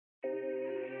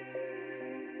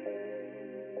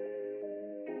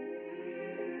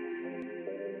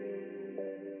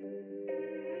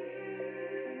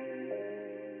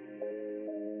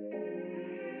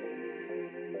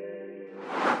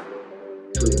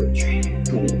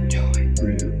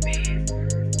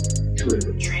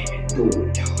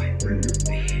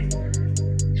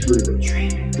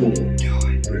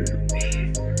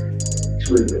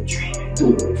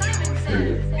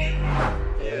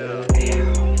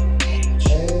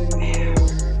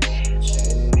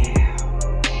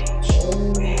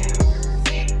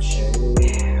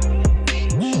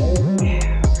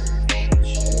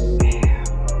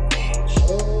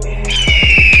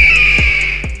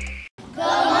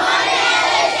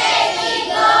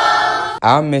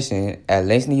Our mission at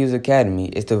Langston Hughes Academy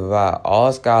is to provide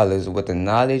all scholars with the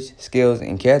knowledge, skills,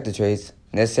 and character traits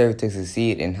necessary to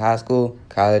succeed in high school,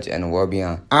 college, and the world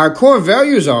beyond. Our core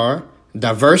values are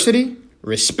diversity,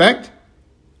 respect,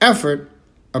 effort,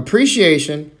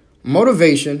 appreciation,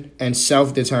 motivation, and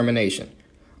self-determination,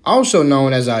 also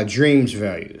known as our DREAMS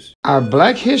values. Our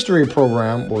Black History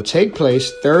program will take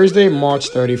place Thursday, March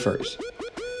 31st.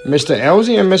 Mr.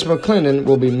 Elsie and Ms. McClendon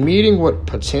will be meeting with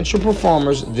potential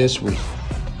performers this week.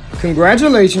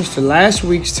 Congratulations to last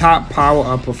week's top Power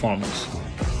Up performers.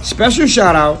 Special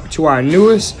shout out to our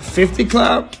newest 50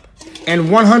 Club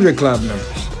and 100 Club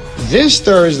members. This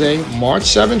Thursday, March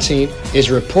 17th,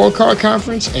 is Report Card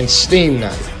Conference and STEAM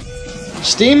Night.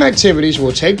 STEAM activities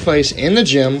will take place in the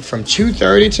gym from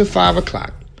 2:30 to 5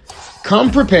 o'clock.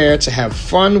 Come prepared to have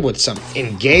fun with some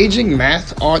engaging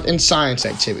math, art, and science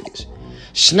activities.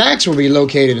 Snacks will be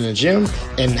located in the gym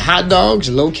and hot dogs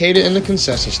located in the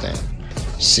concession stand.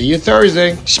 See you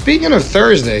Thursday. Speaking of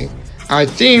Thursday, our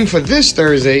theme for this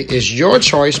Thursday is your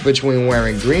choice between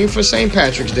wearing green for St.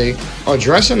 Patrick's Day or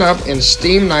dressing up in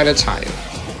STEAM Night attire.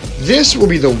 This will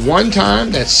be the one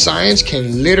time that science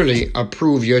can literally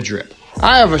approve your drip.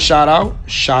 I have a shout out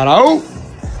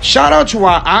to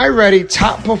our iReady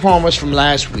top performers from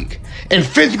last week. In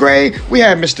 5th grade, we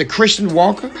had Mr. Christian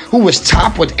Walker, who was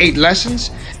top with 8 lessons.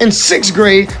 In 6th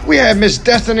grade, we had Miss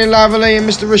Destiny Lavallee and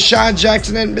Mr. Rashad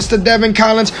Jackson and Mr. Devin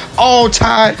Collins, all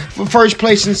tied for first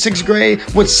place in 6th grade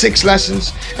with 6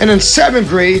 lessons. And in 7th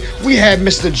grade, we had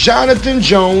Mr. Jonathan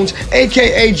Jones,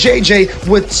 aka JJ,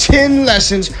 with 10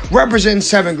 lessons representing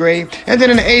 7th grade. And then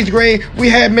in 8th grade, we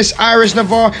had Miss Iris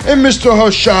Navarre and Mr.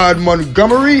 Hashad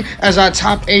Montgomery as our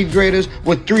top 8th graders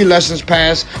with 3 lessons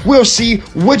passed. We'll see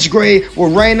which grade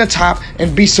will reign the top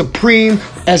and be supreme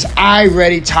as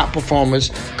iReady top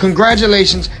performers.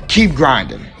 Congratulations, keep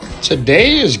grinding.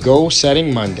 Today is Goal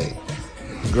Setting Monday.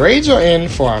 Grades are in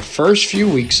for our first few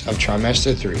weeks of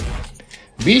trimester 3.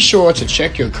 Be sure to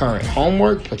check your current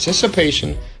homework,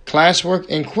 participation, classwork,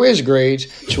 and quiz grades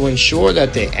to ensure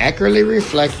that they accurately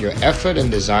reflect your effort and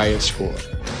desired score.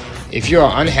 If you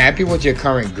are unhappy with your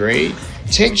current grade,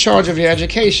 take charge of your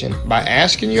education by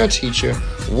asking your teacher,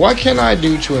 what can I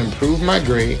do to improve my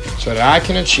grade so that I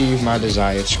can achieve my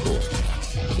desired score?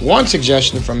 One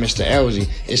suggestion from Mr. Elsie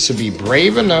is to be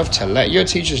brave enough to let your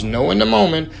teachers know in the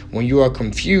moment when you are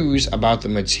confused about the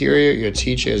material your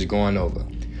teacher is going over.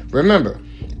 Remember,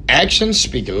 actions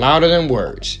speak louder than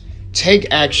words. Take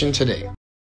action today.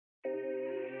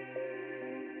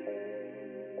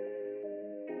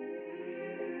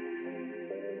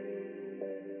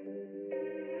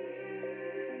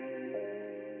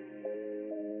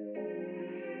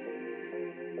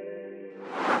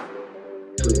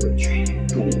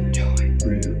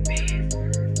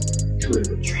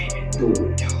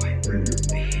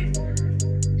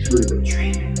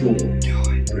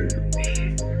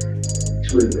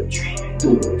 Trigger.